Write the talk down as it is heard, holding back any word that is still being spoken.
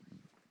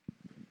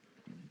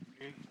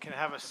You can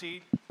have a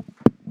seat.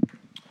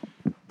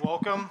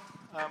 Welcome.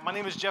 My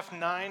name is Jeff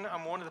Nine.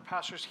 I'm one of the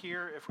pastors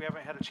here. If we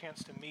haven't had a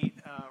chance to meet,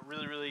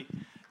 really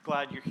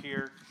glad you're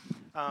here.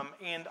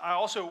 And I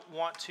also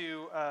want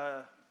to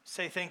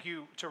say thank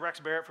you to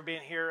Rex Barrett for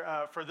being here.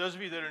 For those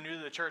of you that are new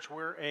to the church,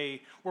 we're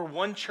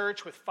one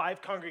church with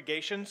 5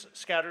 congregations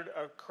scattered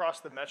across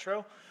the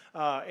metro.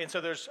 And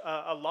so there's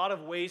a lot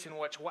of ways in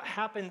which what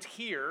happened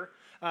here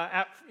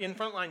in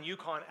Frontline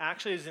Yukon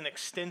actually is an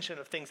extension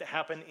of things that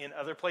happen in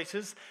other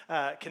places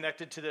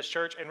connected to this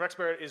church. And Rex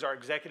Barrett is our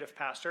executive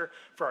pastor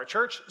for our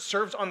church,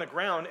 serves on the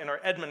ground in our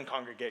Edmond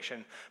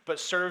congregation, but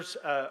serves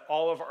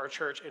all of our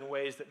church in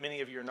ways that many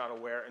of you are not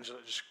aware. And so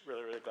just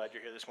really glad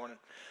you're here this morning.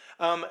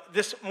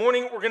 This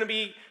morning, we're going to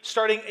be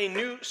starting a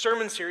new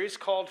sermon series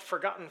called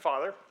Forgotten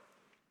Father.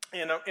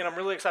 And I'm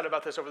really excited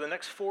about this over the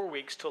next 4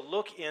 weeks to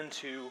look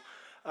into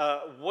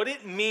what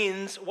it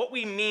means, what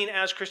we mean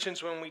as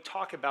Christians when we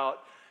talk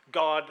about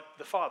God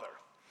the Father.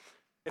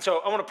 And so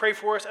I want to pray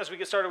for us as we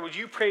get started. Would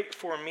you pray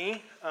for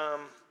me?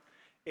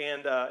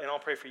 And I'll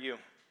pray for you.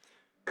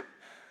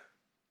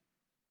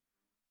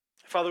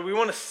 Father, we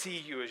want to see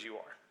you as you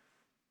are.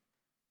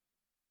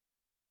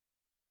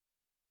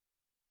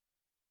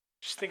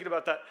 Just thinking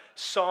about that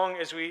song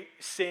as we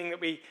sing, that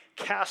we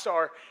cast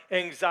our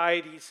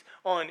anxieties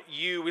on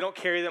you. We don't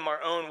carry them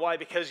our own. Why?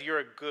 Because you're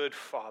a good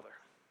Father.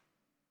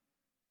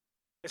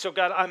 And so,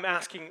 God, I'm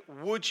asking,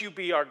 would you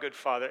be our good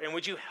Father? And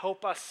would you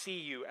help us see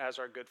you as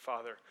our good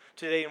Father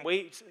today in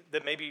ways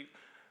that maybe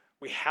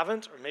we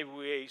haven't, or maybe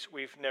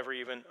we've never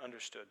even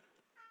understood?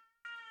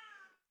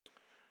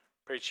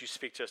 Pray that you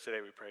speak to us today,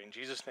 we pray. In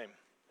Jesus' name,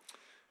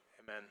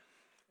 amen.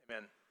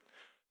 Amen.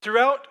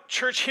 Throughout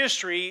church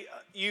history,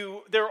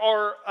 there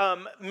are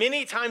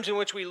many times in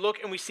which we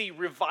look and we see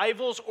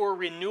revivals or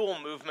renewal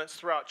movements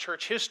throughout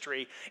church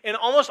history. And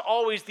almost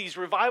always these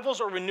revivals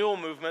or renewal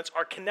movements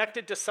are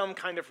connected to some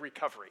kind of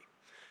recovery.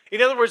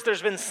 In other words,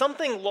 there's been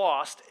something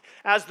lost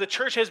as the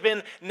church has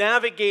been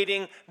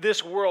navigating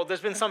this world.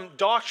 There's been some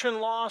doctrine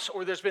loss,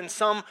 or there's been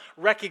some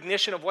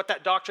recognition of what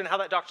that doctrine, how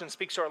that doctrine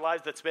speaks to our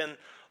lives that's been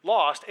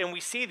lost, and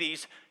we see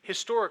these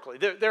historically.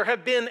 There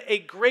have been a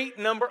great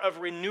number of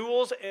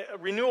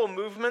renewal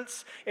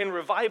movements and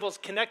revivals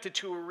connected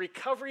to a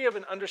recovery of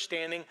an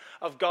understanding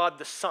of God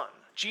the Son,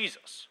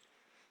 Jesus.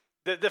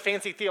 The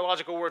fancy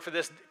theological word for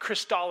this,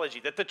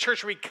 Christology, that the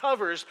church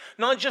recovers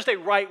not just a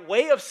right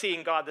way of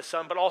seeing God the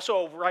Son, but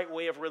also a right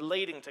way of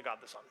relating to God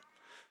the Son.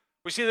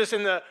 We see this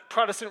in the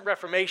Protestant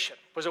Reformation,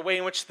 was a way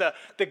in which the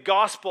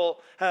gospel,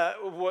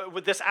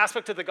 with this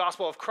aspect of the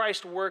gospel of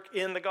Christ's work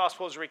in the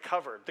gospel is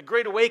recovered. The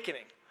Great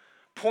Awakening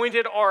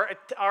pointed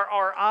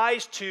our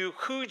eyes to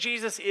who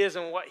Jesus is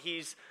and what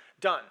he's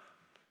done.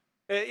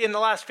 In the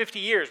last 50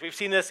 years, we've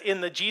seen this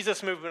in the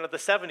Jesus movement of the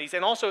 70s,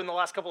 and also in the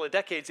last couple of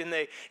decades in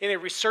a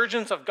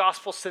resurgence of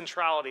gospel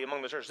centrality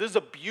among the church. This is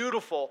a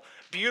beautiful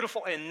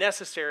and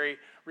necessary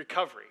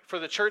recovery for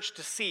the church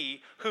to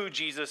see who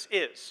Jesus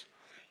is.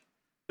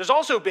 There's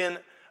also been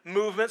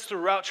movements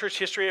throughout church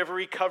history of a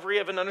recovery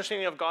of an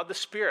understanding of God the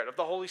Spirit, of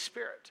the Holy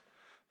Spirit.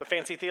 The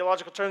fancy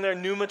theological term there,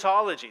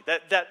 pneumatology,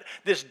 that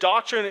this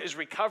doctrine is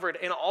recovered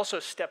and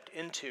also stepped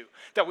into,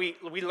 that we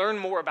learn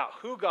more about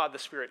who God the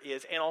Spirit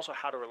is and also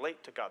how to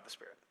relate to God the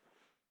Spirit.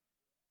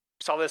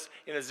 We saw this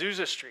in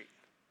Azusa Street,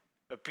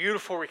 a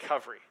beautiful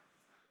recovery.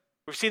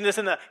 We've seen this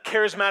in the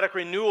charismatic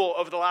renewal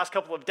over the last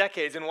couple of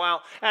decades, and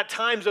while at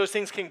times those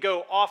things can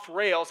go off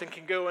rails and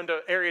can go into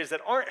areas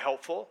that aren't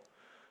helpful,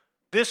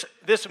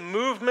 this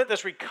movement,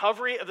 this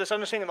recovery of this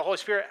understanding of the Holy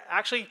Spirit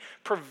actually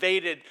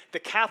pervaded the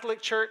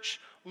Catholic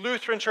Church,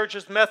 Lutheran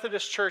churches,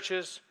 Methodist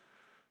churches,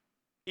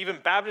 even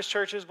Baptist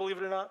churches, believe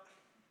it or not.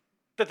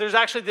 That there's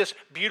actually this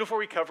beautiful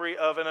recovery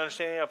of an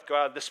understanding of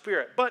God the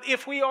Spirit. But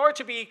if we are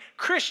to be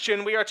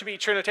Christian, we are to be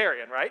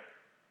Trinitarian, right?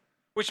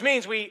 Which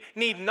means we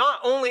need not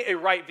only a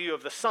right view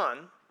of the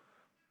Son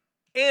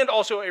and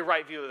also a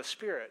right view of the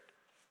Spirit,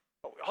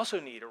 but we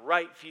also need a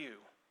right view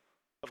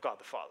of God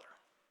the Father.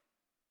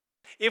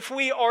 If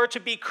we are to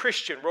be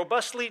Christian,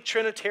 robustly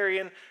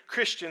Trinitarian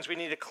Christians, we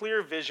need a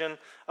clear vision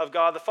of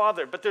God the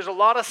Father. But there's a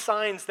lot of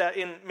signs that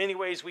in many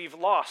ways we've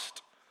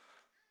lost.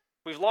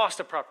 We've lost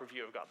a proper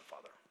view of God the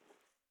Father.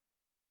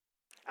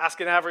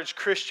 Ask an average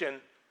Christian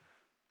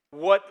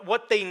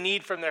what they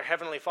need from their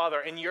Heavenly Father,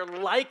 and you're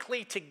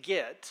likely to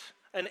get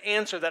an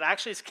answer that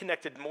actually is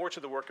connected more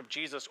to the work of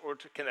Jesus or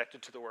connected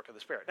to the work of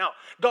the Spirit. Now,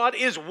 God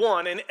is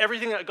one, and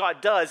everything that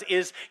God does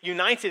is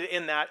united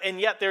in that,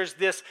 and yet there's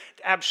this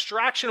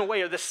abstraction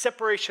away or this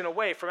separation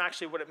away from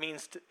actually what it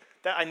means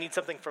that I need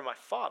something from my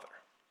Father.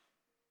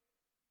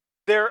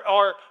 There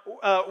are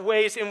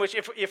ways in which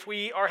if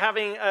we are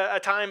having a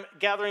time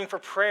gathering for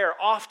prayer,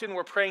 often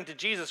we're praying to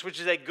Jesus,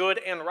 which is a good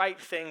and right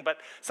thing, but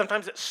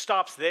sometimes it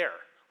stops there.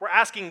 We're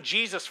asking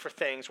Jesus for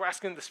things, we're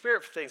asking the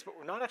Spirit for things, but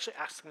we're not actually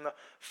asking the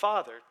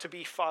Father to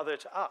be Father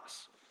to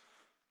us.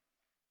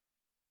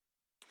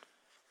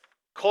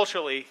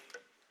 Culturally,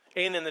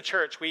 and in the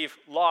church, we've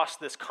lost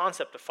this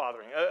concept of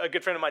fathering. A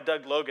good friend of mine,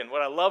 Doug Logan,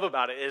 what I love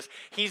about it is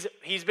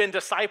he's been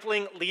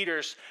discipling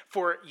leaders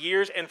for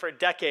years and for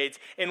decades,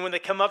 and when they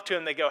come up to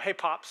him, they go, "Hey,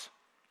 Pops,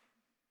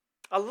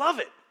 I love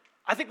it.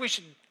 I think we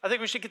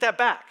should get that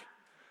back.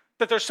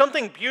 That there's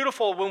something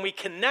beautiful when we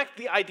connect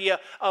the idea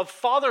of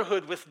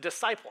fatherhood with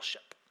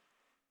discipleship.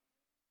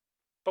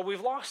 But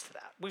we've lost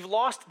that. We've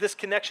lost this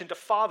connection to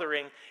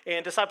fathering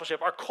and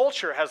discipleship. Our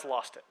culture has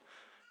lost it.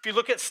 If you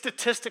look at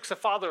statistics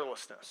of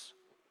fatherlessness,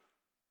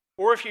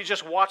 or if you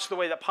just watch the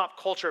way that pop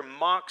culture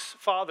mocks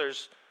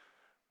fathers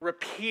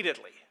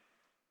repeatedly,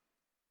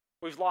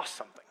 we've lost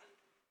something.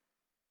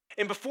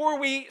 And before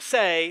we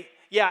say,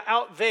 yeah,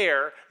 out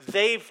there,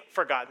 they've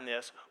forgotten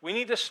this, we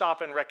need to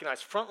stop and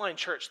recognize Frontline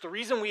Church. The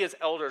reason we as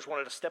elders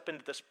wanted to step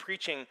into this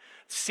preaching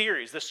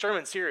series, this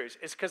sermon series,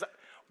 is because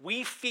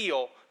we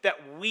feel that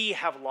we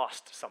have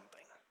lost something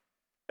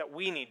that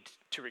we need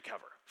to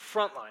recover.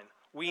 Frontline,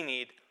 we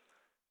need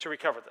to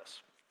recover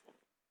this.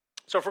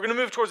 So if we're going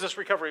to move towards this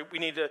recovery, we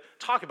need to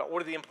talk about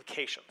what are the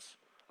implications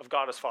of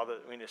God as Father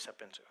that we need to step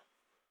into.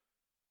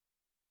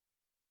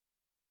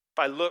 If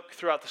I look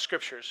throughout the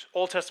scriptures,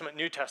 Old Testament,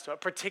 New Testament,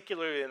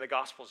 particularly in the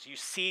Gospels, you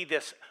see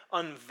this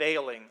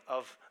unveiling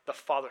of the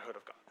fatherhood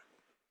of God.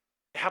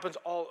 It happens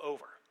all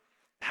over.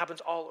 It happens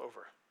all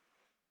over.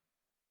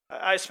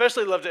 I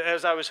especially loved it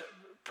as I was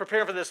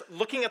preparing for this,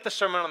 looking at the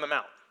Sermon on the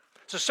Mount.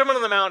 So Sermon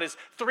on the Mount is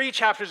 3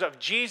 chapters of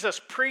Jesus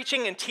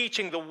preaching and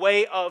teaching the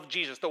way of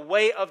Jesus, the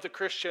way of the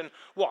Christian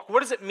walk.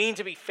 What does it mean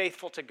to be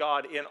faithful to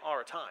God in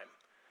our time?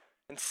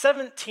 And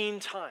 17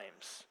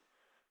 times,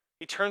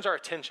 he turns our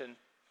attention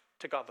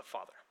to God the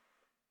Father.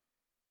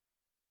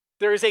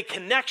 There is a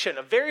connection,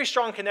 a very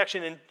strong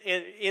connection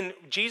in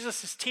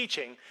Jesus'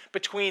 teaching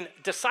between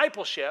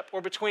discipleship,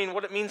 or between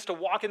what it means to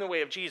walk in the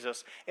way of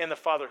Jesus, and the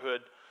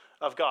fatherhood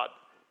of God.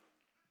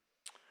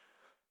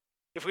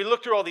 If we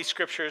look through all these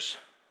scriptures,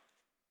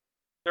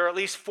 there are at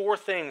least 4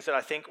 things that I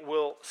think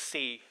we'll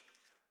see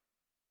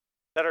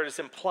that are just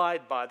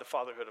implied by the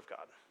fatherhood of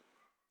God.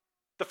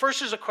 The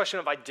first is a question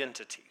of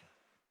identity.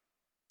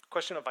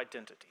 Question of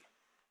identity.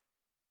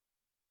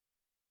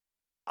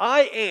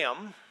 I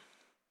am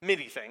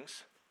many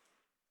things,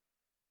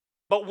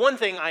 but one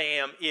thing I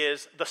am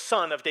is the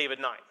son of David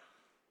 9.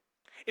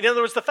 In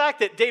other words, the fact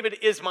that David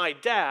is my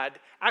dad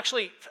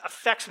actually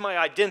affects my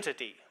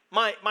identity.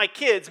 My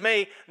kids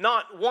may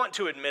not want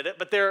to admit it,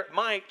 but they're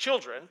my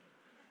children,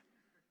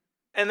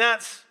 and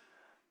that's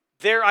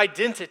their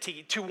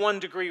identity to one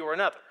degree or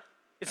another.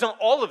 It's not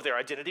all of their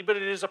identity, but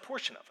it is a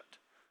portion of it.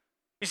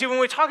 You see, when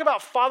we talk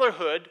about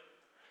fatherhood,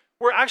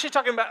 we're actually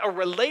talking about a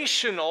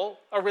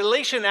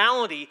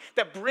relationality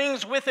that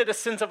brings with it a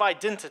sense of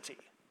identity.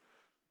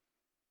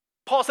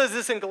 Paul says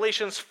this in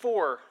Galatians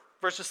 4,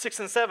 verses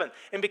 6 and 7.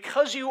 And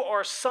because you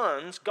are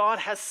sons, God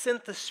has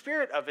sent the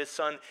Spirit of his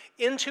Son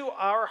into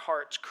our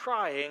hearts,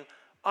 crying,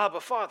 Abba,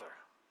 Father.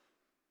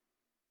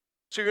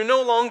 So you're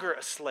no longer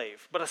a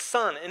slave, but a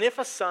son. And if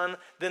a son,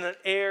 then an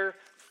heir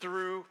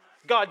through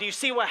God. Do you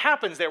see what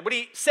happens there? What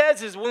he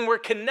says is when we're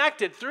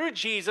connected through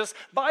Jesus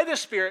by the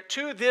Spirit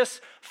to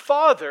this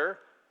Father,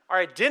 our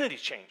identity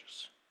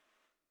changes.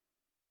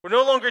 We're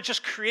no longer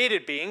just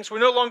created beings. We're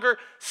no longer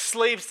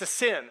slaves to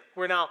sin.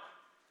 We're now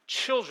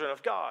children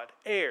of God,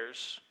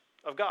 heirs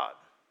of God.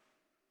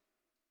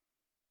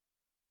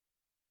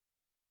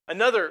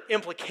 Another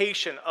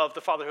implication of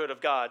the fatherhood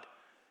of God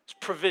is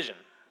provision.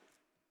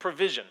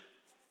 Provision.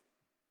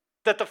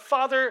 That the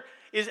Father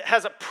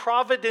has a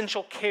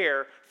providential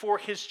care for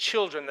his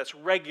children that's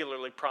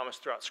regularly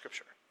promised throughout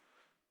Scripture.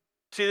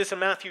 See this in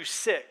Matthew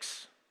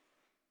 6.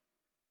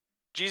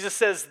 Jesus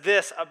says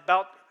this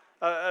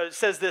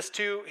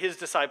to his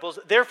disciples.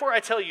 Therefore I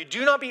tell you,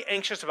 do not be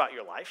anxious about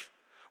your life,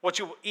 what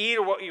you will eat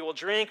or what you will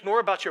drink, nor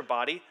about your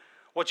body,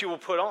 what you will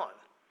put on.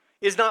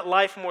 Is not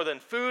life more than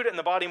food, and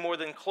the body more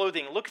than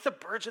clothing? Look at the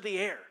birds of the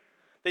air.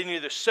 They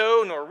neither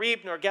sow, nor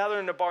reap, nor gather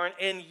in a barn,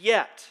 and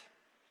yet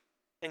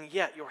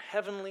your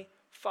heavenly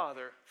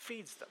Father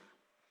feeds them.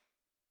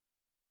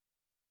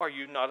 Are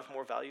you not of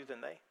more value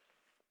than they?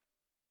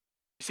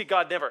 You see,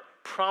 God never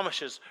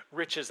promises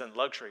riches and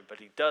luxury, but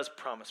he does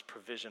promise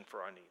provision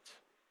for our needs.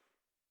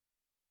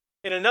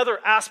 And another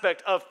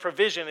aspect of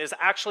provision is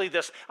actually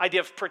this idea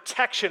of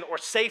protection or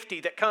safety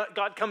that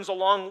God comes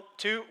along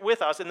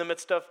with us in the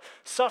midst of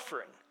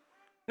suffering.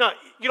 Now,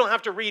 you don't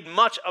have to read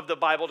much of the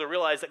Bible to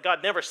realize that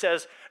God never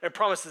says and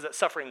promises that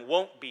suffering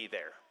won't be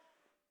there.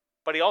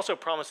 But he also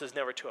promises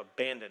never to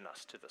abandon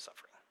us to the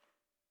suffering.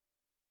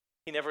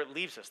 He never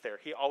leaves us there.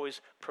 He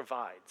always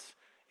provides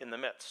in the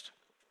midst.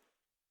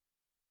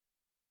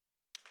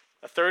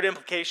 A third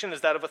implication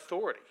is that of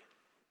authority.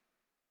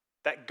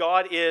 That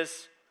God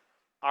is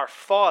our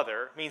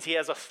Father means he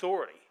has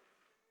authority.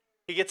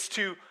 He gets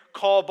to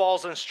call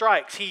balls and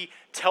strikes. He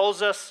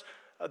tells us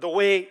the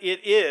way it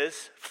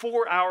is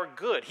for our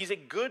good. He's a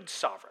good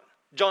sovereign.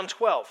 John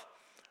 12.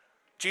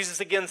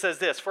 Jesus again says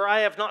this, for I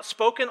have not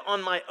spoken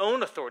on my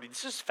own authority.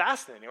 This is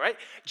fascinating, right?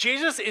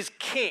 Jesus is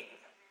king.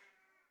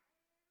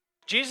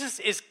 Jesus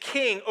is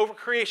king over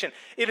creation.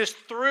 It is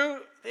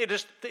through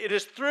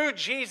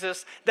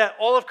Jesus that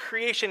all of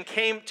creation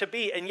came to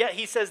be. And yet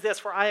he says this,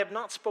 for I have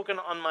not spoken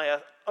on my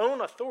own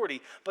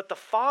authority, but the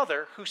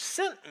Father who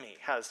sent me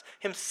has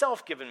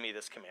himself given me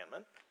this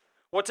commandment.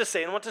 what to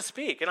say and what to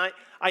speak. And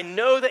I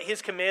know that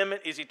his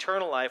commandment is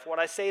eternal life. What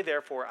I say,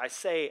 therefore, I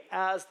say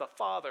as the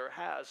Father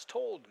has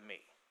told me.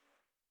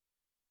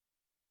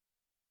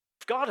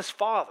 If God is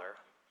Father,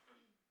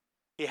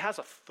 he has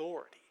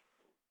authority.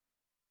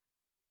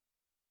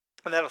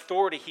 And that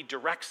authority, he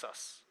directs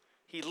us,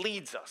 he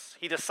leads us,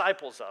 he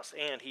disciples us,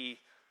 and he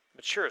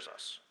matures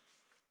us.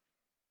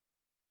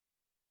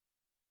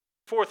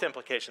 Fourth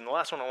implication, the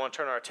last one I want to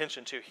turn our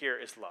attention to here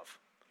is love.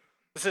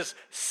 This is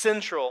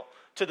central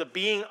to the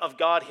being of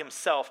God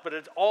himself, but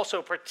it's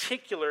also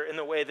particular in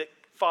the way that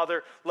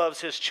Father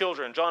loves his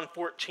children. John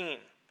 14.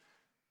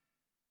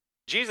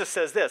 Jesus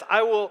says this,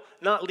 I will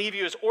not leave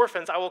you as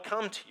orphans, I will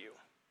come to you.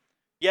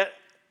 Yet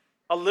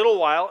a little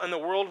while, and the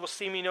world will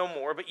see me no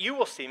more, but you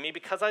will see me.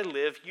 Because I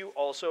live, you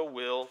also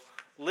will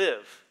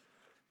live.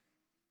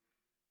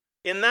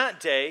 In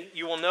that day,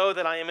 you will know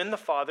that I am in the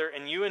Father,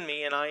 and you in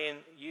me, and I in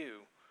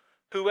you.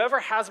 Whoever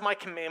has my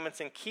commandments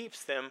and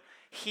keeps them,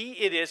 he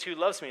it is who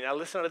loves me. Now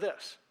listen to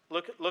this.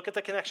 Look at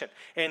the connection.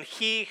 And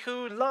he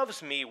who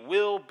loves me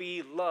will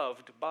be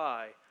loved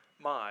by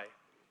my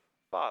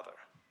Father.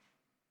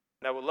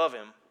 And I will love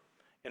him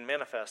and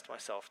manifest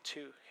myself to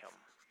him.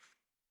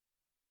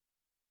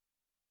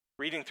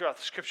 Reading throughout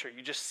the scripture,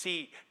 you just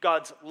see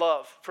God's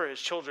love for his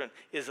children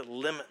is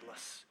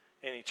limitless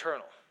and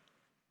eternal.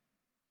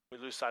 We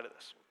lose sight of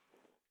this.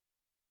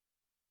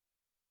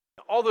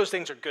 All those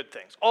things are good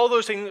things. All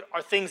those things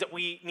are things that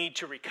we need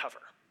to recover.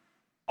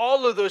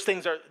 All of those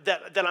things are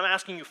that I'm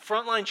asking you,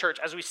 Frontline Church,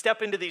 as we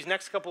step into these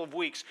next couple of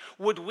weeks,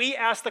 would we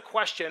ask the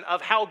question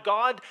of how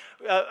God,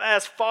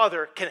 as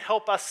Father, can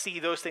help us see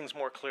those things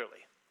more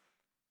clearly?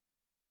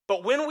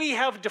 But when we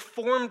have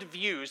deformed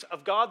views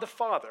of God the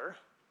Father,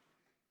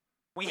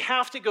 we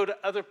have to go to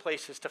other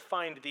places to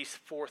find these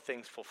four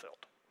things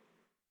fulfilled.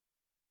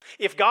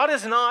 If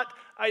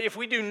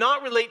we do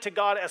not relate to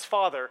God as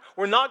Father,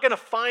 we're not going to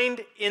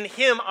find in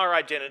him our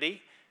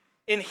identity,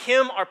 in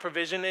him our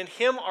provision, in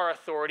him our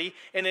authority,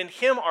 and in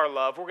him our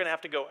love. We're going to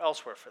have to go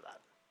elsewhere for that.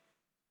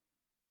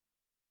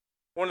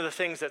 One of the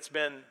things that's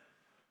been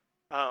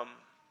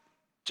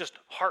just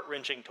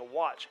heart-wrenching to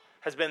watch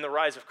has been the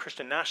rise of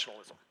Christian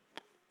nationalism.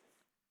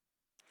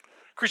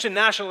 Christian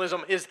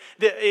nationalism is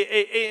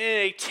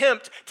an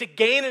attempt to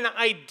gain an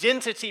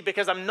identity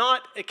because I'm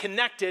not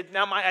connected.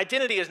 Now my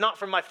identity is not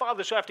from my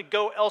Father, so I have to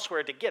go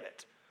elsewhere to get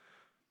it.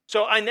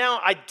 So I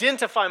now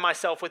identify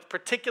myself with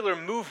particular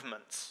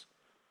movements,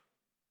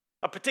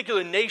 a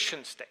particular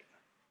nation state.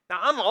 Now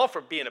I'm all for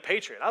being a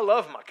patriot. I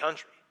love my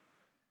country.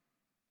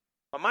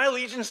 But my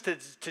allegiance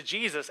to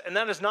Jesus, and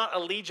that is not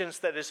allegiance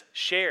that is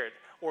shared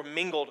or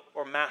mingled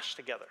or mashed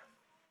together.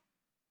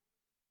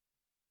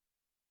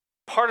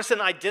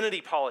 Partisan identity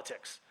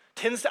politics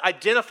tends to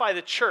identify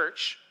the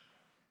church,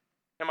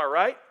 am I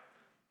right?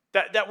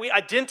 That we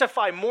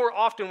identify more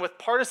often with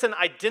partisan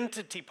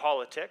identity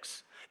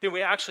politics than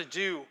we actually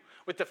do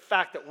with the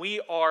fact that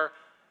we are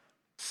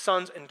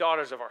sons and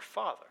daughters of our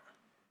Father.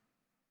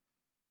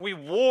 We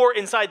war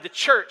inside the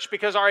church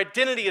because our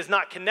identity is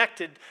not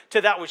connected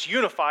to that which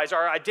unifies.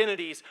 Our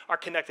identities are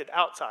connected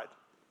outside.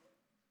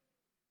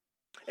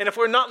 And if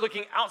we're not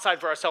looking outside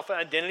for our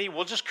self-identity,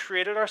 we'll just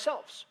create it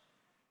ourselves.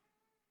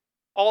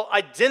 I'll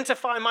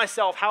identify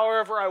myself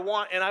however I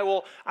want, and I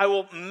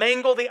will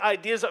mangle the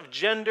ideas of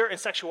gender and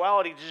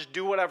sexuality to just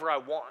do whatever I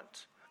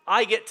want.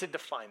 I get to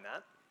define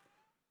that.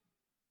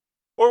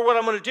 Or what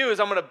I'm going to do is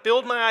I'm going to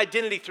build my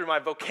identity through my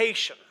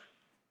vocation.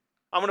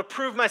 I'm going to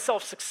prove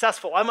myself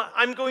successful.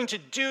 I'm going to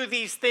do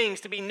these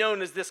things to be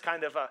known as this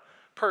kind of a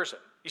person.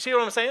 You see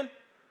what I'm saying?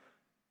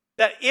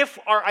 That if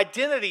our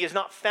identity is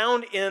not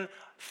found in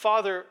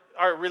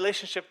our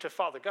relationship to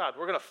Father God,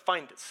 we're going to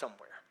find it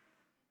somewhere.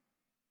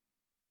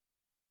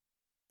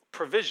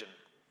 Provision.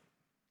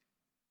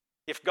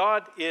 If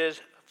God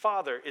is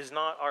Father, is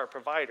not our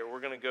provider,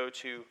 we're going to go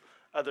to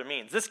other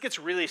means. This gets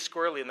really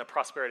squirrely in the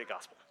prosperity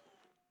gospel.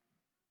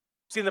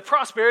 See, in the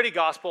prosperity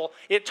gospel,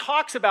 it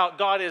talks about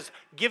God is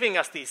giving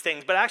us these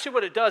things, but actually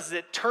what it does is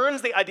it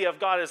turns the idea of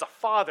God as a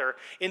father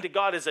into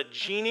God as a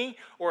genie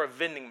or a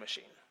vending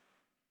machine.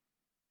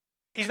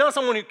 He's not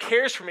someone who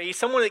cares for me. He's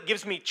someone that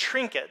gives me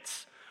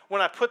trinkets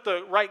when I put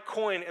the right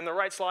coin in the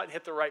right slot and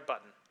hit the right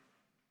button.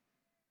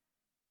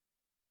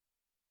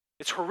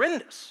 It's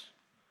horrendous.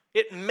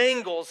 It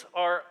mangles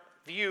our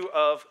view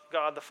of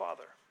God the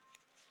Father.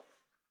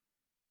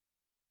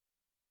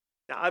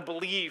 Now, I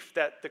believe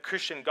that the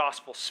Christian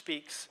gospel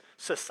speaks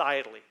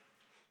societally.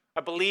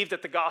 I believe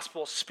that the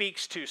gospel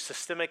speaks to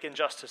systemic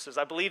injustices.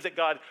 I believe that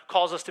God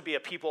calls us to be a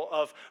people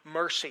of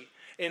mercy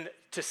and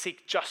to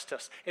seek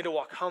justice and to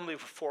walk humbly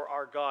before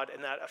our God,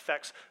 and that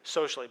affects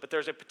socially. But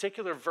there's a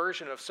particular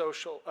version of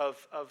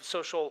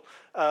social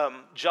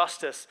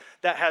justice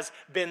that has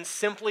been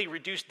simply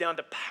reduced down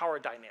to power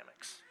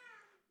dynamics.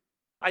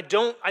 I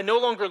no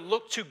longer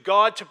look to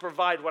God to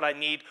provide what I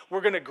need.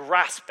 We're going to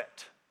grasp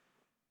it.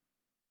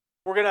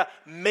 We're going to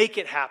make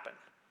it happen.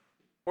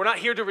 We're not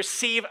here to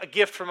receive a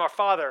gift from our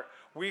Father.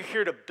 We're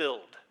here to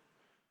build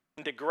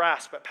and to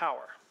grasp at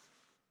power.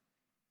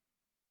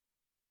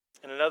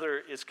 And another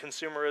is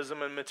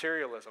consumerism and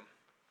materialism.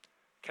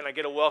 Can I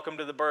get a welcome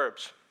to the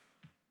burbs?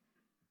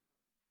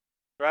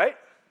 Right?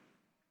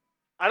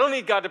 I don't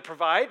need God to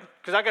provide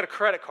because I got a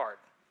credit card.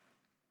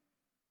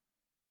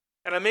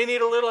 And I may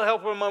need a little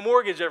help with my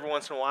mortgage every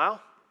once in a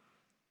while.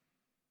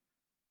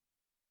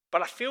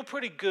 But I feel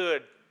pretty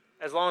good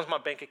as long as my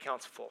bank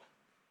account's full.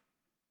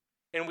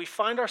 And we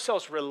find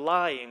ourselves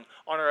relying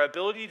on our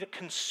ability to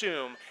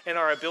consume and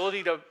our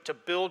ability to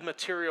build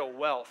material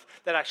wealth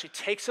that actually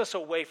takes us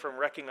away from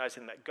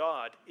recognizing that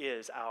God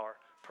is our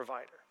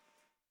provider.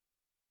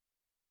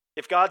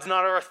 If God's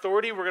not our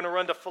authority, we're going to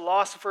run to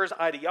philosophers,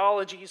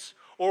 ideologies,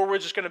 or we're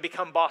just going to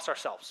become boss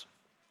ourselves.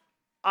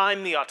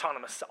 I'm the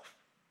autonomous self.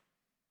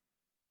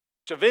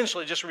 Which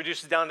eventually just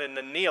reduces down to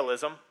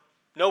nihilism.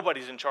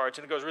 Nobody's in charge,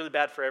 and it goes really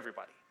bad for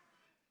everybody.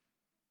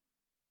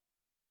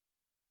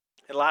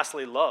 And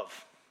lastly,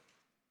 love.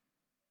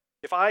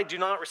 If I do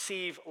not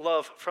receive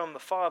love from the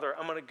Father,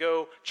 I'm going to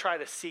go try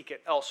to seek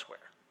it elsewhere.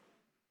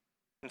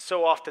 And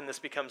so often this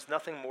becomes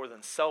nothing more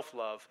than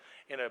self-love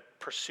in a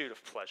pursuit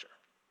of pleasure.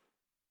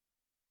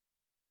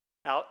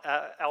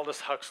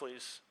 Aldous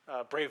Huxley's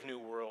Brave New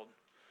World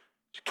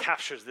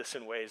captures this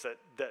in ways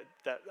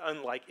that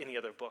unlike any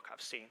other book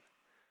I've seen.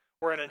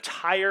 Where an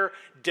entire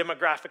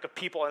demographic of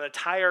people, an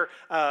entire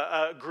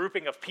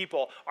grouping of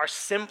people are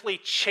simply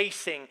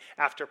chasing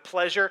after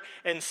pleasure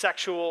and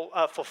sexual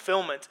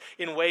fulfillment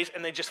in ways,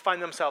 and they just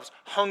find themselves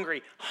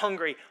hungry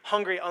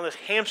on this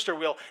hamster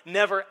wheel,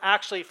 never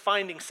actually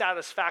finding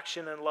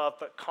satisfaction and love,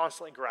 but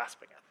constantly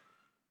grasping it.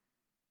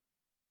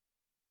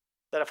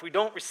 That if we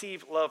don't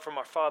receive love from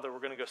our Father, we're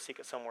going to go seek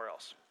it somewhere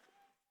else.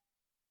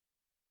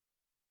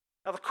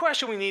 Now, the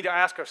question we need to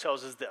ask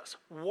ourselves is this: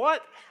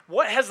 what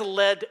has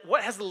led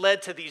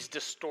to these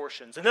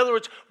distortions? In other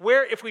words,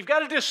 if we've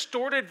got a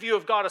distorted view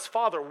of God as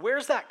Father,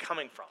 where's that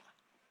coming from?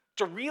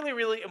 It's a really,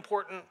 really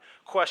important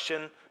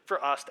question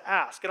for us to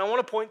ask. And I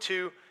want to point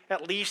to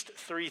at least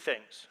three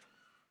things.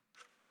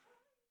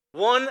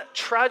 One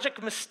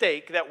tragic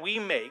mistake that we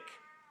make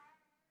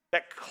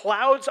that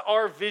clouds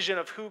our vision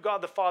of who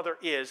God the Father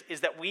is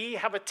that we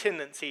have a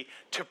tendency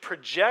to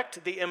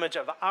project the image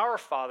of our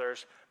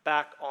fathers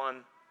back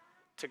on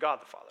to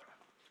God the Father.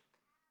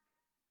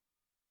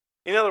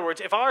 In other words,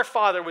 if our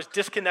Father was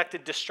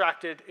disconnected,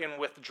 distracted, and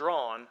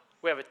withdrawn,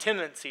 we have a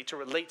tendency to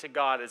relate to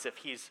God as if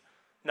he's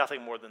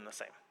nothing more than the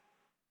same.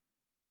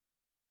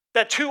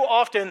 That too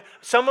often,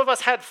 some of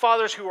us had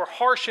fathers who were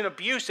harsh and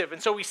abusive,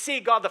 and so we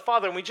see God the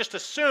Father and we just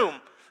assume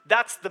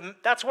that's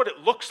what it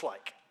looks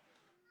like.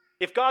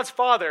 If God's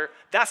Father,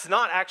 that's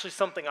not actually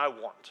something I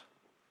want.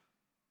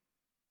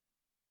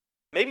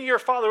 Maybe your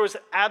father was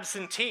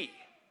absentee,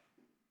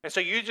 and so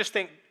you just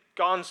think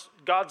God's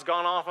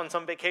gone off on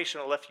some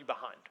vacation and left you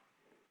behind.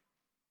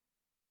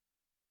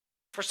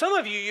 For some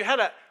of you, you had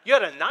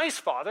a nice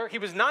father. He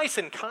was nice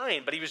and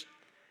kind, but he was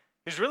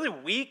really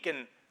weak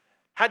and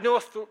had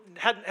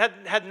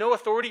no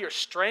authority or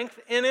strength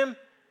in him.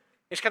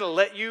 He just kind of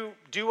let you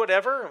do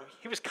whatever.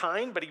 He was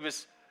kind, but he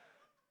was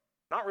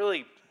not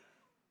really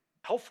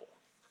helpful.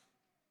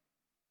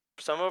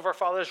 Some of our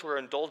fathers were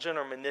indulgent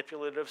or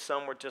manipulative.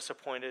 Some were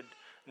disappointed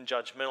and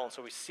judgmental. And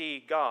so we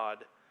see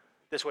God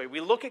this way. We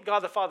look at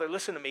God the Father,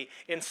 listen to me,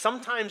 and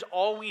sometimes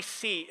all we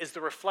see is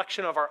the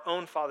reflection of our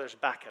own fathers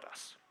back at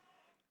us.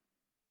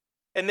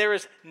 And there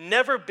has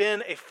never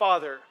been a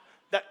father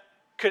that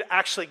could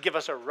actually give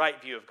us a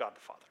right view of God the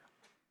Father.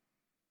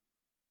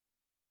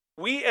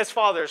 We as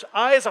fathers,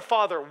 I as a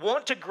father,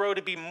 want to grow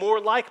to be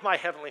more like my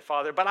Heavenly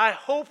Father, but I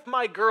hope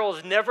my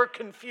girls never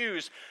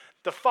confuse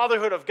the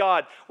fatherhood of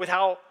God with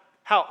how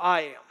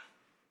I am.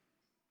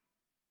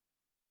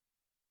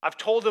 I've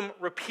told them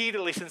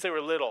repeatedly since they were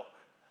little,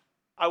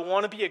 I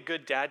want to be a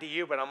good dad to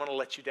you, but I'm going to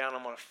let you down.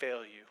 I'm going to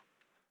fail you.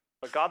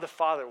 But God the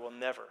Father will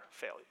never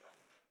fail you.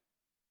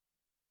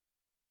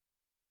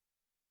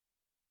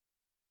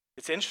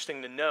 It's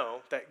interesting to know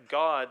that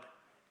God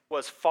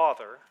was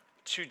Father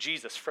to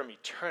Jesus from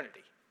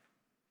eternity.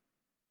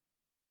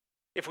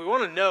 If we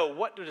want to know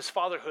what is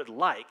fatherhood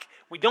like,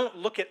 we don't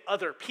look at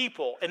other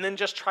people and then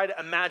just try to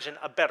imagine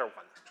a better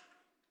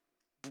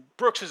one.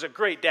 Brooks is a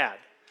great dad,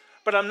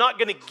 but I'm not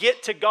going to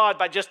get to God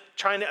by just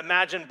trying to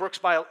imagine Brooks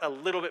by a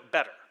little bit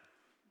better.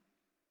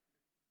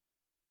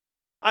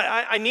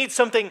 I need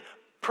something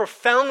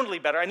profoundly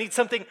better. I need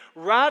something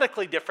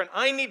radically different.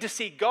 I need to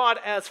see God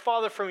as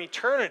Father from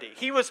eternity.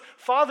 He was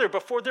Father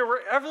before there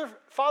were ever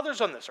fathers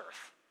on this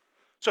earth.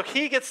 So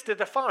he gets to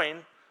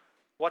define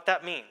what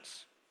that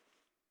means.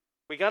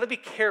 We got to be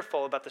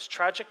careful about this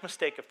tragic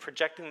mistake of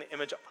projecting the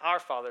image of our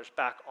fathers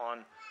back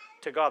on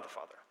to God the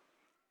Father.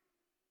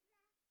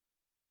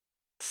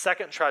 The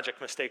second tragic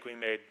mistake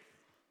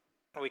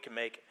we can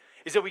make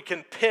is that we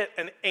can pit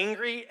an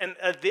angry and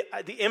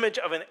the image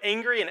of an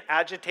angry and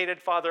agitated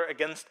father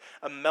against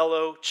a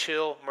mellow,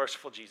 chill,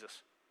 merciful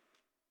Jesus.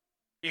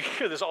 You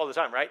hear this all the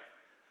time, right?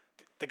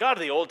 The God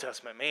of the Old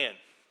Testament, man,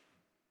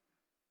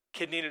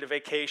 kid needed a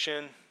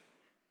vacation,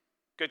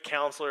 good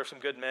counselor, some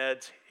good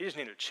meds. He just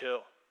needed to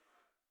chill.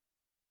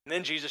 And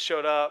then Jesus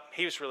showed up.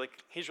 He's really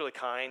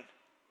kind.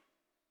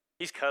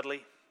 He's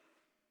cuddly.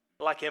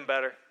 I like him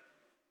better.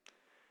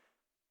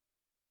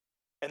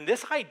 And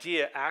this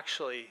idea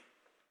actually,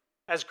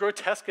 as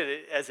grotesque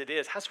as it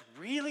is, has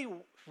really,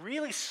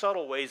 really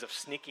subtle ways of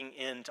sneaking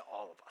into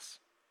all of us.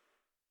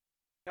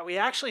 That we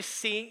actually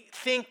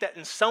think that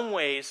in some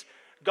ways,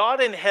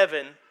 God in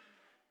heaven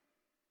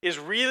is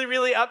really,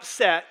 really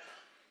upset,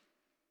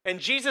 and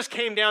Jesus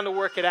came down to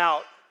work it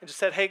out and just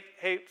said, hey,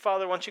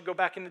 Father, why don't you go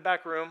back in the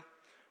back room,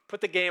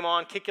 put the game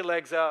on, kick your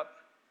legs up,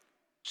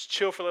 just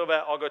chill for a little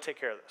bit, I'll go take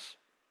care of this.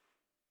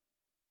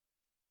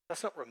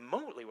 That's not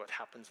remotely what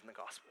happens in the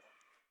gospel.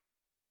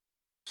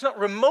 It's not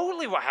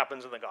remotely what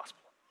happens in the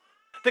gospel.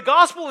 The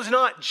gospel is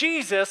not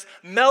Jesus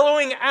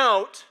mellowing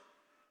out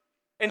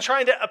and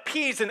trying to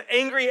appease an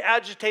angry,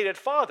 agitated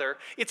father.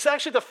 It's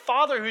actually the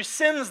father who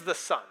sends the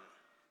son.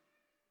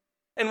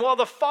 And while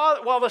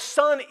the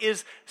son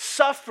is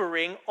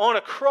suffering on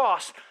a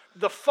cross,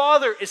 the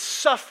father is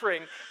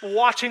suffering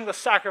watching the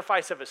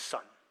sacrifice of his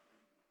son.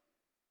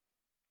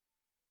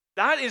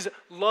 That is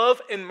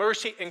love and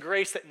mercy and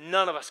grace that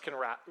none of us can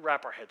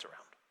wrap our heads around.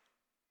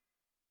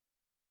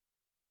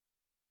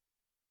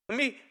 Let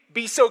me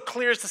be so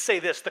clear as to say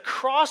this. The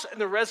cross and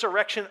the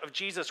resurrection of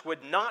Jesus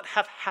would not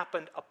have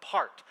happened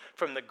apart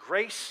from the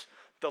grace,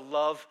 the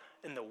love,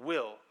 and the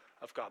will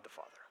of God the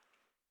Father.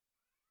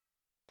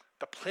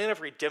 The plan of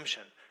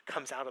redemption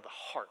comes out of the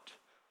heart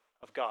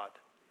of God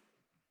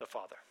the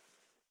Father.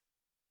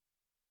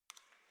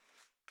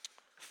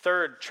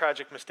 Third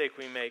tragic mistake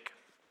we make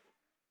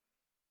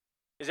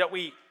is that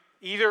we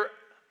either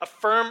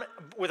affirm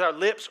with our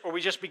lips or we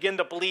just begin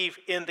to believe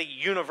in the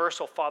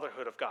universal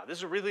fatherhood of God. This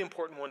is a really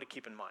important one to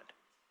keep in mind.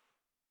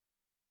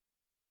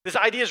 This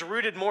idea is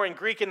rooted more in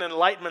Greek and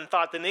Enlightenment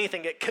thought than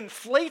anything. It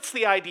conflates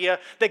the idea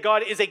that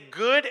God is a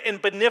good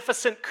and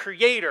beneficent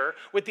creator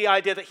with the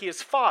idea that he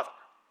is Father.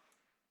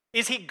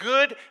 Is he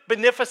good,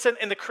 beneficent,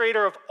 and the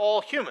creator of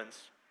all humans?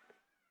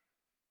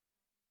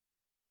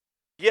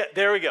 Yeah,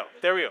 there we go.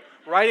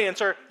 Right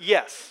answer,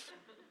 yes.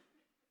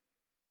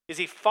 Is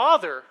he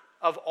Father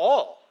of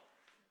all?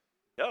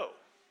 No.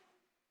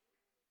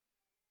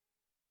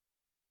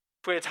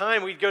 If we had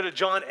time, we'd go to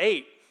John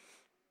 8.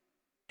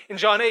 In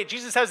John 8,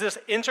 Jesus has this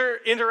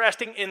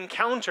interesting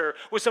encounter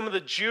with some of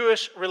the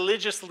Jewish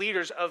religious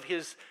leaders of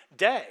his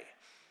day.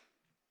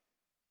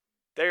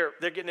 They're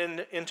getting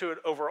into it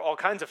over all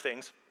kinds of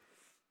things.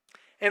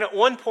 And at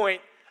one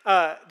point,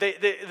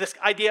 this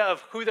idea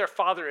of who their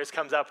father is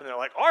comes up, and they're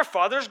like, our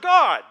father's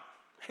God.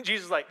 And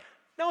Jesus is like,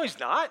 no, he's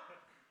not.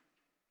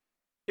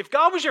 If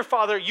God was your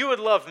father, you would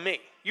love me.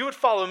 You would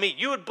follow me.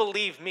 You would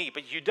believe me,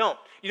 but you don't.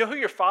 You know who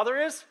your father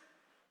is?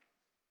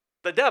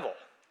 The devil.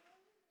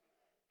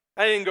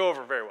 That didn't go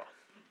over very well.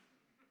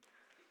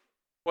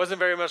 Wasn't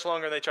very much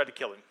longer, and they tried to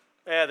kill him.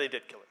 Yeah, they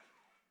did kill him.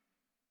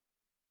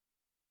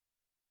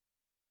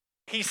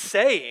 He's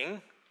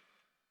saying,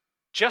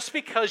 just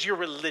because you're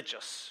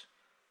religious,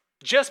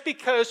 just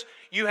because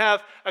you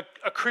have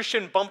a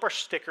Christian bumper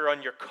sticker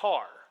on your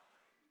car,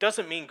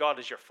 doesn't mean God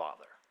is your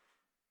father.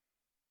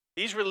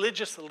 These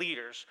religious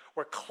leaders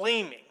were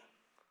claiming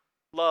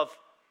love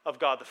of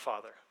God the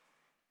Father,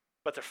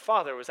 but their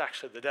father was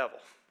actually the devil.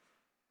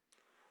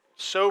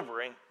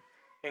 Sobering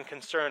and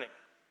concerning.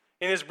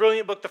 In his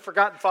brilliant book, The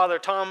Forgotten Father,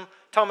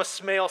 Thomas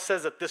Smale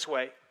says it this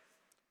way: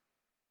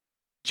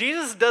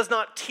 Jesus does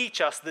not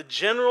teach us the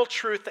general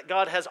truth that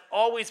God has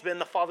always been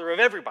the father of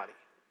everybody.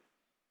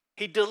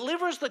 He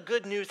delivers the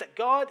good news that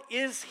God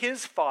is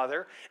his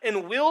Father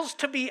and wills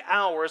to be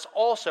ours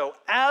also,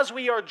 as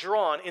we are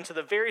drawn into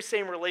the very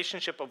same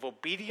relationship of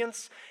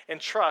obedience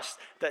and trust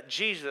that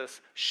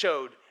Jesus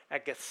showed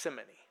at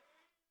Gethsemane.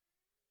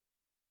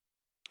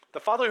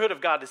 The fatherhood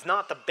of God is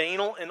not the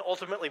banal and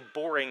ultimately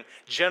boring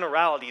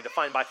generality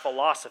defined by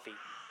philosophy.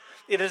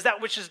 It is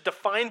that which is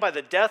defined by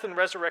the death and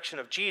resurrection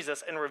of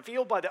Jesus and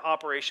revealed by the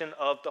operation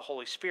of the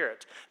Holy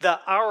Spirit. The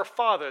Our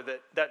Father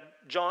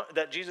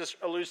that Jesus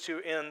alludes to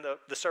in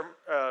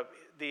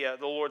the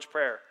Lord's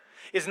Prayer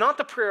is not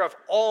the prayer of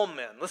all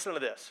men, listen to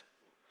this,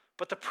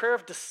 but the prayer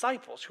of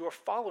disciples who are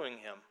following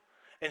him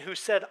and who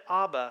said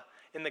Abba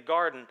in the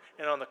garden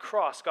and on the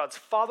cross. God's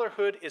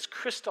fatherhood is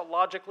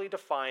Christologically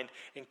defined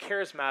and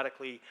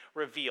charismatically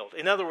revealed.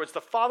 In other words,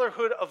 the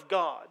fatherhood of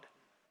God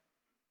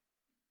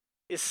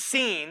is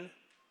seen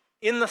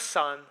in the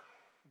Son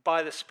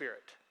by the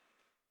Spirit.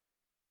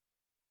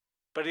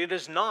 But it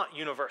is not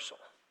universal.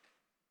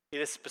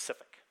 It is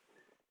specific.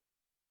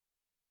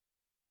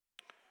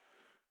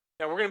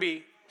 Now we're going to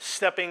be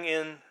stepping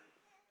in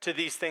to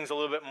these things a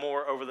little bit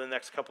more over the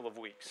next couple of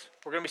weeks.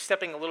 We're going to be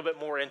stepping a little bit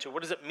more into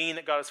what does it mean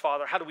that God is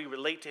Father? How do we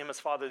relate to him as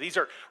Father? These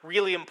are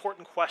really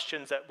important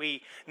questions that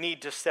we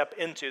need to step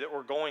into, that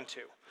we're going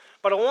to.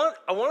 But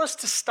I want us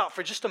to stop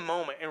for just a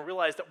moment and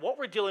realize that what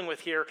we're dealing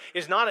with here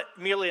is not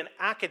merely an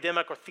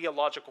academic or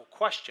theological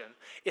question.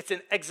 It's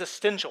an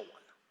existential one.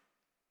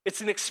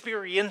 It's an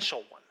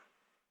experiential one.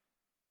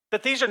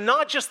 That these are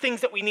not just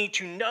things that we need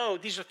to know,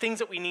 these are things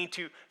that we need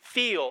to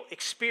feel,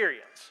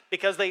 experience,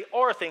 because they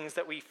are things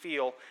that we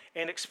feel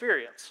and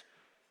experience.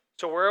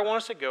 So where I want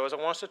us to go is I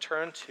want us to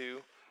turn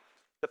to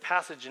the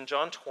passage in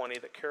John 20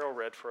 that Carol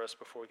read for us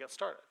before we get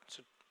started.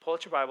 So pull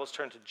out your Bibles,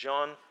 turn to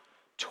John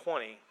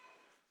 20,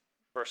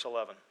 Verse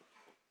 11.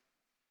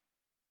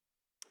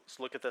 Let's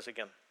look at this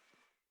again.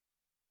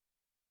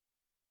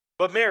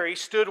 But Mary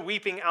stood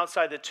weeping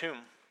outside the tomb.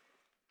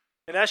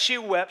 And as she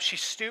wept, she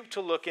stooped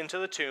to look into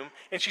the tomb,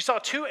 and she saw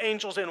two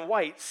angels in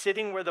white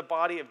sitting where the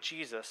body of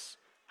Jesus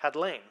had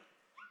lain,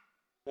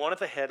 one at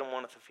the head and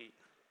one at the feet.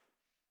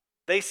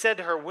 They said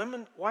to her,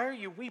 "Women, why are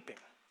you weeping?"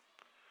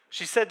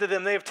 She said to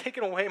them, "They have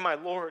taken away my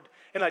Lord,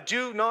 and I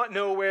do not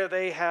know where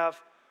they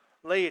have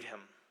laid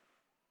him."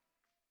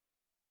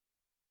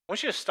 I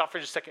want you to stop for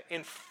just a second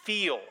and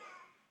feel,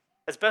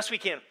 as best we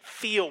can,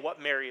 feel what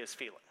Mary is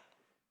feeling.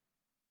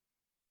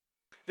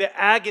 The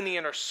agony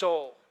in her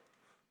soul,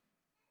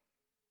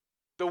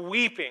 the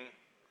weeping,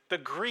 the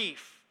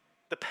grief,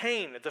 the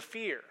pain, the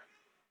fear.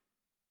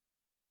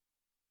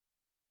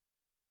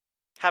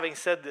 Having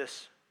said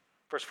this,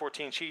 verse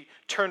 14, she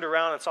turned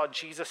around and saw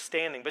Jesus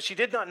standing, but she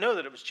did not know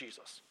that it was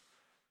Jesus.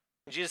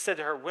 And Jesus said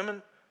to her,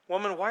 "Woman,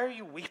 why are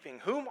you weeping?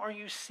 Whom are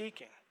you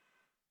seeking?"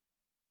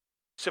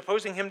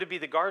 Supposing him to be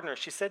the gardener,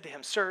 she said to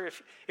him, "Sir,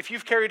 if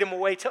you've carried him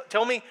away,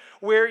 tell me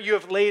where you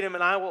have laid him,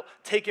 and I will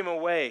take him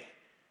away."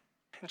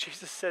 And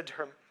Jesus said to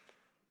her,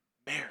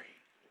 "Mary."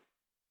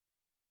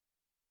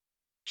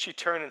 She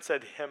turned and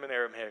said to him in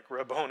Aramaic,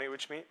 Rabboni,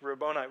 which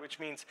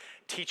means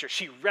teacher.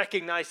 She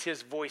recognized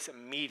his voice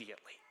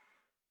immediately.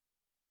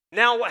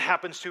 Now what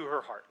happens to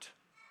her heart?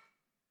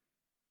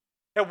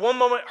 At one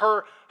moment,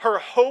 her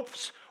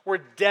hopes were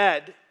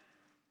dead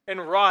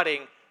and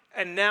rotting,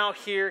 and now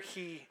here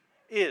he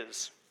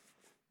is.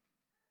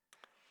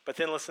 But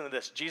then listen to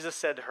this. Jesus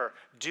said to her,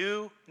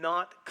 "Do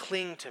not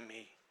cling to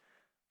me,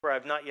 for I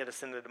have not yet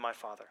ascended to my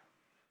Father.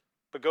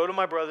 But go to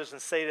my brothers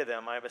and say to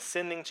them, I am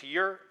ascending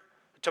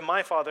to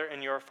my Father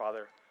and your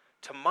Father,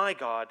 to my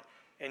God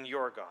and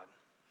your God."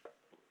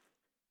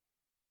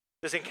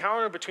 This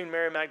encounter between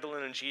Mary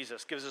Magdalene and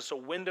Jesus gives us a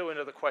window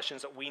into the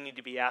questions that we need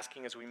to be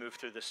asking as we move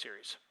through this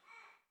series.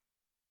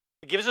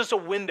 It gives us a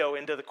window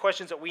into the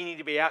questions that we need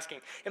to be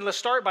asking. And let's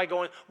start by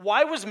going,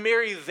 why was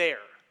Mary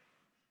there?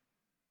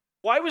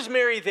 Why was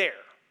Mary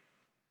there?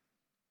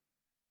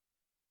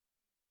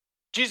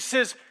 Jesus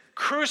is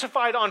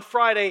crucified on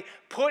Friday,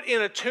 put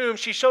in a tomb.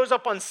 She shows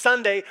up on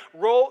Sunday,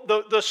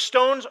 the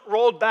stones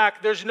rolled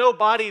back. There's no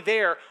body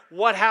there.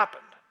 What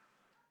happened?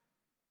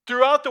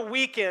 Throughout the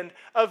weekend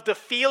of the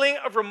feeling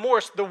of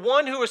remorse, the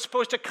one who is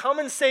supposed to come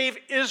and save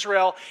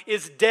Israel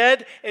is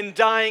dead and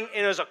dying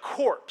and is a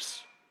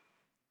corpse.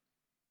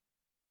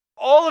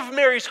 All of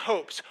Mary's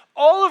hopes,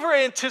 all of her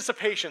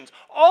anticipations,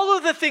 all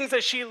of the things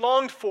that she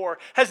longed for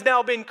has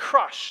now been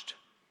crushed.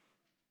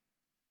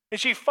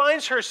 And she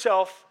finds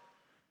herself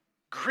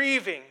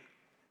grieving,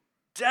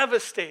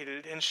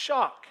 devastated, in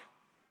shock.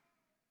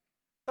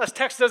 This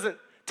text doesn't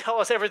tell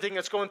us everything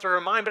that's going through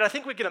her mind, but I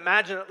think we can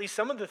imagine at least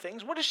some of the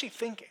things. What is she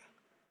thinking?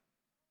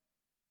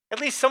 At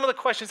least some of the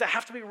questions that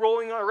have to be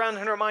rolling around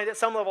in her mind at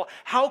some level.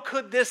 How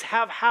could this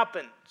have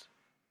happened?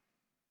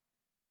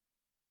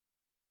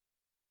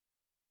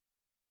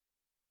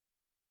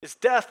 Is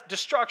death,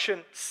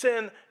 destruction,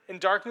 sin, and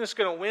darkness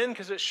going to win?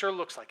 Because it sure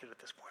looks like it at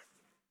this point.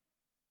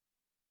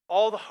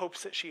 All the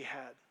hopes that she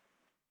had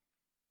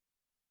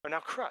are now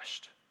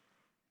crushed.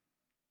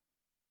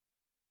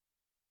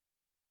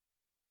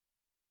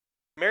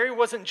 Mary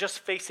wasn't just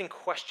facing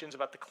questions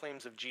about the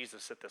claims of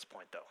Jesus at this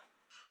point, though.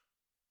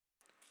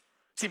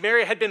 See,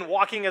 Mary had been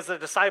walking as a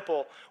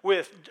disciple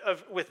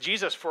with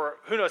Jesus for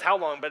who knows how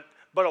long,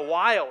 but a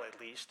while at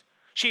least.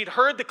 She had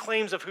heard the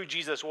claims of who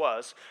Jesus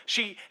was.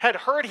 She had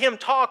heard him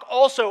talk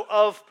also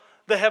of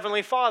the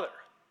Heavenly Father.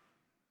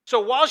 So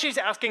while she's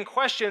asking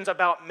questions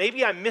about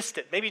maybe I missed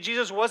it, maybe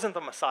Jesus wasn't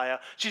the Messiah,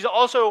 she's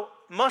also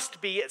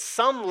must be at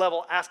some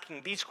level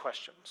asking these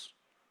questions.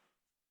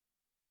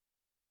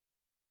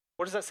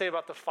 What does that say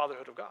about the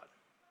fatherhood of God?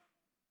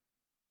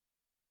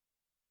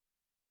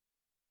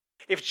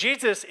 If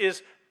Jesus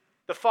is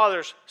the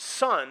Father's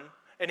Son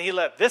and he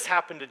let this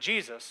happen to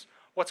Jesus,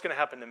 what's going to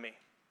happen to me?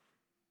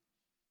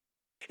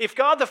 If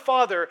God the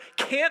Father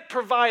can't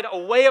provide a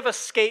way of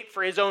escape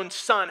for his own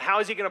Son, how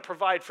is he going to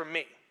provide for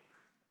me?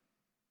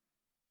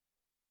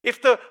 If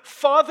the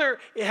Father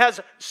has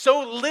so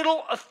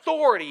little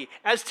authority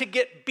as to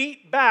get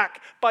beat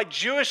back by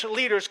Jewish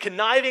leaders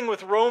conniving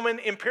with Roman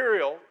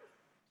imperial,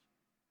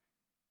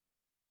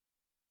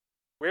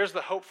 where's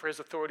the hope for his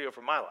authority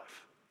over my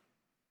life?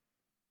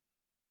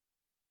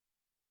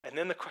 And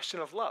then the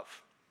question of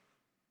love.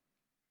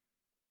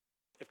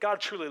 If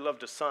God truly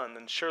loved his Son,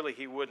 then surely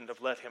he wouldn't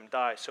have let him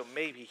die. So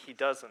maybe he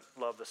doesn't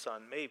love the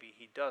Son. Maybe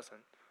he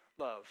doesn't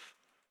love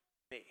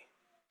me.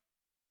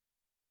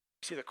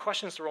 See, the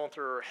questions that are rolling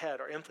through her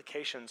head are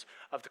implications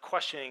of the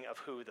questioning of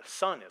who the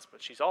Son is,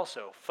 but she's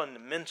also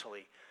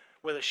fundamentally,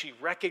 whether she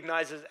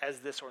recognizes as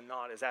this or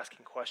not, is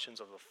asking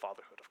questions of the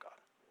fatherhood of God.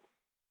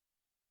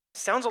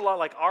 Sounds a lot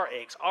like our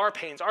aches, our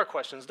pains, our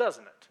questions,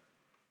 doesn't it?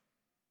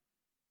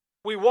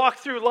 We walk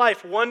through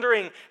life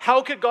wondering,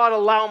 how could God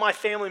allow my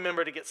family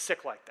member to get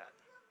sick like that?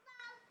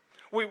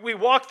 We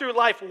walk through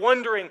life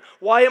wondering,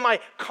 why am I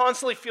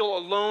constantly feel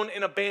alone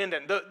and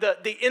abandoned?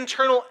 The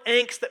internal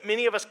angst that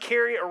many of us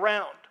carry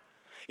around.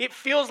 It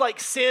feels like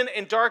sin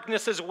and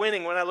darkness is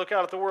winning when I look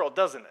out at the world,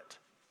 doesn't it?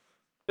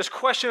 This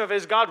question of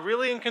is God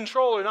really in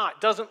control or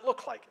not doesn't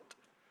look like it.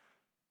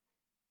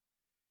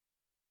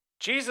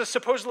 Jesus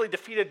supposedly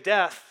defeated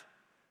death,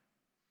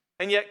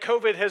 and yet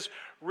COVID has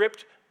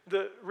ripped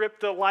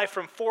the life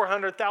from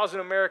 400,000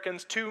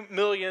 Americans, 2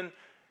 million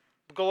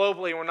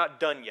globally, and we're not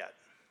done yet.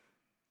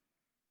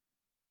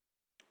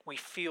 We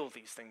feel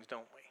these things,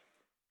 don't we?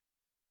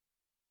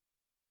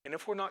 And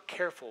if we're not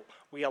careful,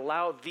 we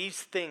allow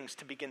these things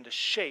to begin to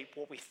shape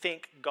what we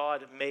think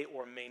God may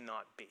or may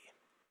not be.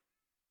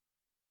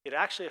 It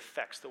actually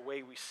affects the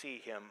way we see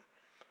him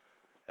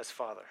as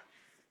Father.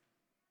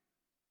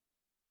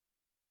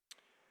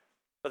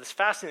 But it's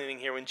fascinating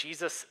here when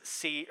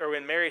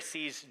when Mary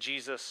sees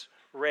Jesus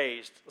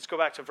raised. Let's go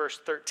back to verse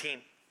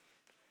 13.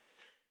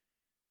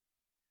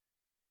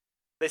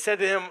 They said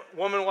to him,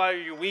 "Woman, why are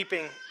you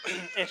weeping?"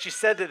 And she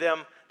said to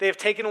them, "They have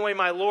taken away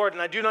my Lord,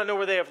 and I do not know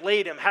where they have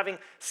laid him." Having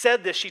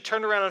said this, she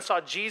turned around and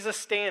saw Jesus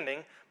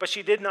standing, but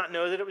she did not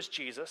know that it was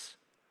Jesus.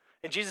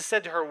 And Jesus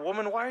said to her,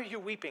 "Woman, why are you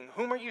weeping?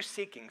 Whom are you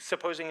seeking?"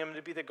 Supposing him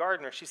to be the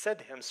gardener, she said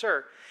to him,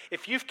 "Sir,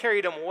 if you've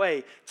carried him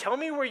away, tell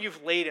me where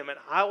you've laid him, and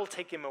I will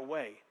take him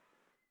away."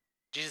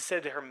 Jesus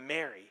said to her,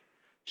 "Mary."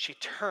 She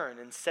turned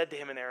and said to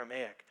him in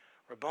Aramaic,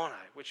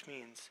 "Rabboni," which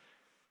means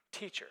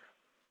teacher.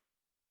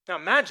 Now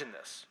imagine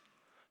this.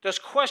 Those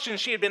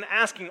questions she had been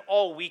asking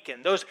all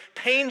weekend, those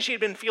pains she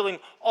had been feeling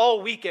all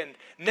weekend,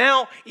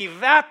 now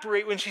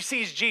evaporate when she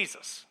sees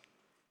Jesus.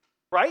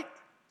 Right?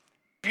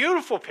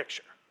 Beautiful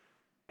picture.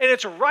 And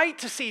it's right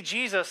to see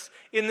Jesus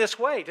in this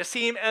way, to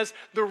see him as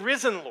the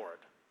risen Lord.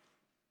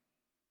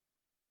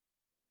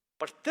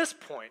 But at this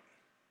point,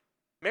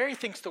 Mary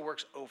thinks the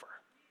work's over.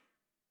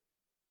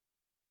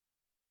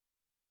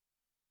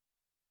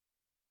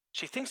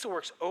 She thinks the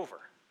work's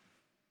over.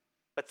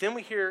 But then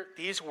we hear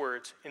these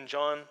words in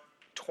John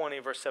 20,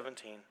 verse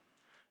 17.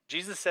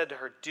 Jesus said to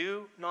her,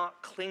 "Do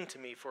not cling to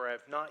me, for I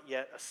have not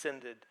yet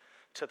ascended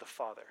to the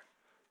Father.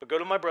 But go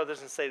to my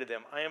brothers and say to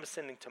them, I am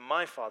ascending to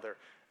my Father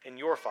and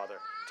your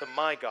Father, to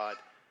my God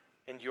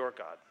and your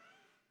God."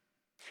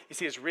 You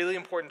see, it's really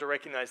important to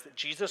recognize that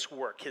Jesus'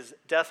 work, his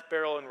death,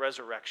 burial, and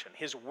resurrection,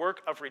 his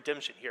work of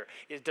redemption here,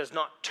 it does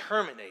not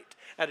terminate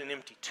at an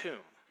empty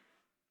tomb.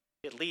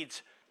 It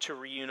leads to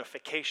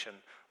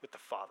reunification with the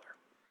Father.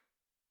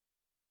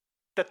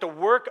 That the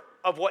work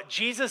of what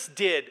Jesus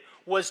did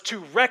was to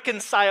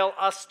reconcile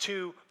us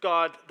to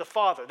God the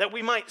Father, that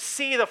we might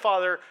see the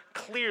Father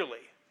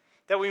clearly,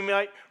 that we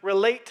might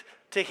relate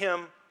to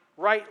him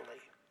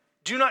rightly.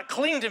 Do not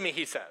cling to me,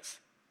 he says.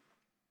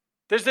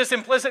 There's this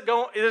implicit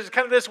there's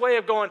kind of this way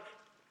of going,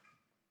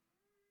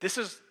 this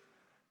is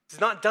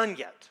not done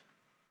yet.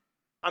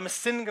 I'm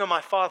ascending to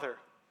my Father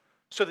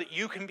so that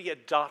you can be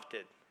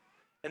adopted.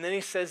 And then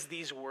he says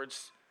these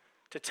words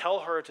to tell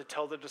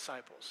the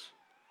disciples,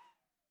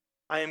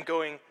 I am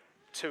going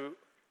to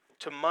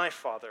my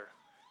Father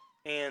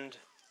and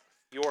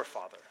your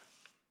Father,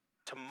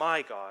 to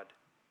my God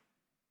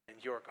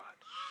and your God.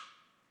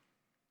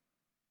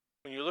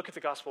 When you look at the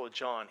Gospel of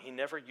John, he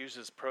never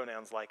uses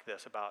pronouns like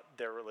this about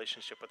their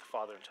relationship with the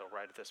Father until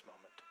right at this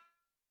moment.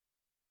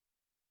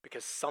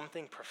 Because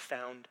something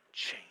profound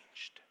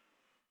changed.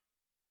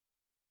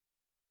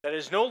 That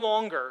is no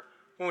longer,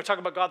 when we talk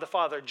about God the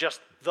Father, just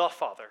the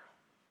Father.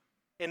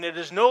 And it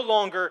is no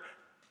longer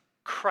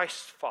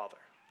Christ's Father,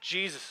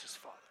 Jesus'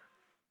 Father.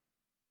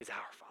 He's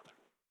our Father.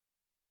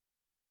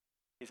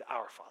 He's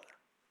our Father.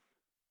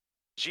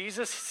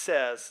 Jesus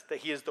says that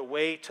he is the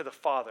way to the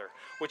Father,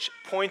 which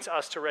points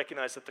us to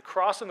recognize that the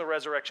cross and the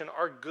resurrection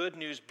are good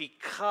news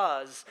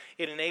because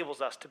it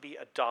enables us to be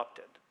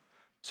adopted,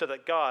 so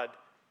that God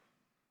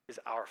is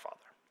our Father.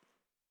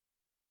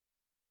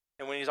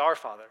 And when he's our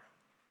Father,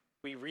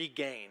 we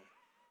regain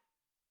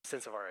a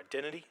sense of our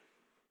identity,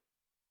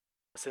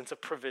 a sense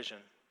of provision,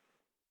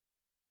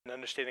 an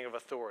understanding of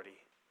authority,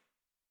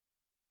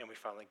 and we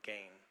finally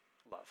gain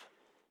love.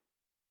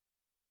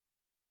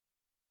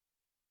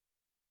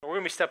 We're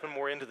going to be stepping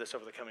more into this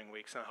over the coming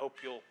weeks, and I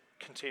hope you'll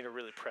continue to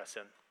really press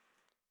in.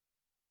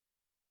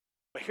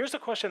 But here's the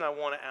question I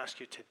want to ask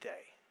you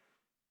today.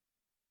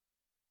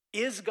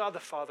 Is God the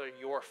Father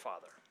your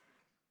Father?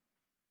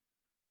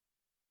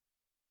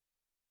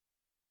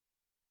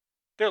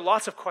 There are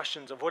lots of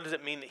questions of what does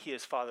it mean that he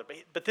is Father,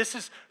 but this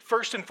is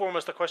first and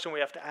foremost the question we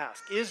have to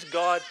ask. Is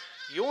God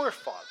your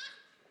Father?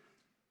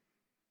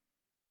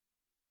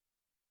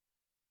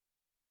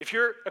 If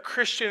you're a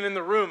Christian in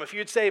the room, if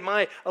you'd say,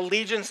 my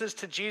allegiance is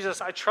to Jesus,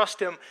 I trust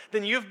him,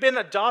 then you've been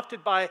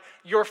adopted by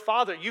your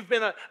Father. You've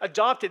been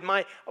adopted.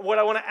 What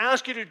I want to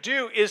ask you to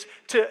do is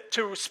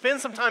to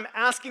spend some time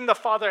asking the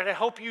Father to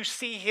help you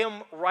see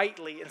him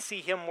rightly and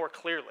see him more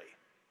clearly.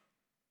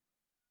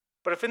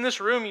 But if in this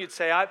room you'd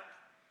say,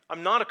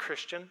 I'm not a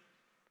Christian,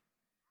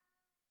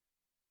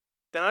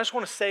 then I just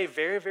want to say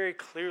very, very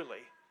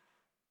clearly,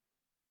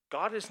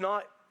 God is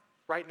not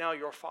right now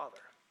your Father.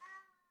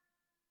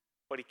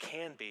 But he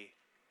can be,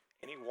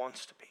 and he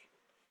wants to be.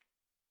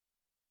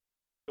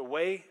 The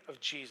way of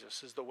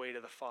Jesus is the way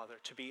to the Father,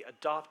 to be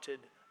adopted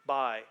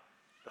by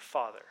the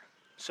Father,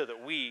 so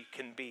that we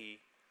can be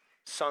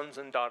sons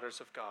and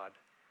daughters of God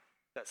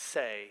that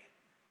say,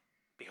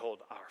 behold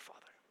our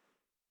Father.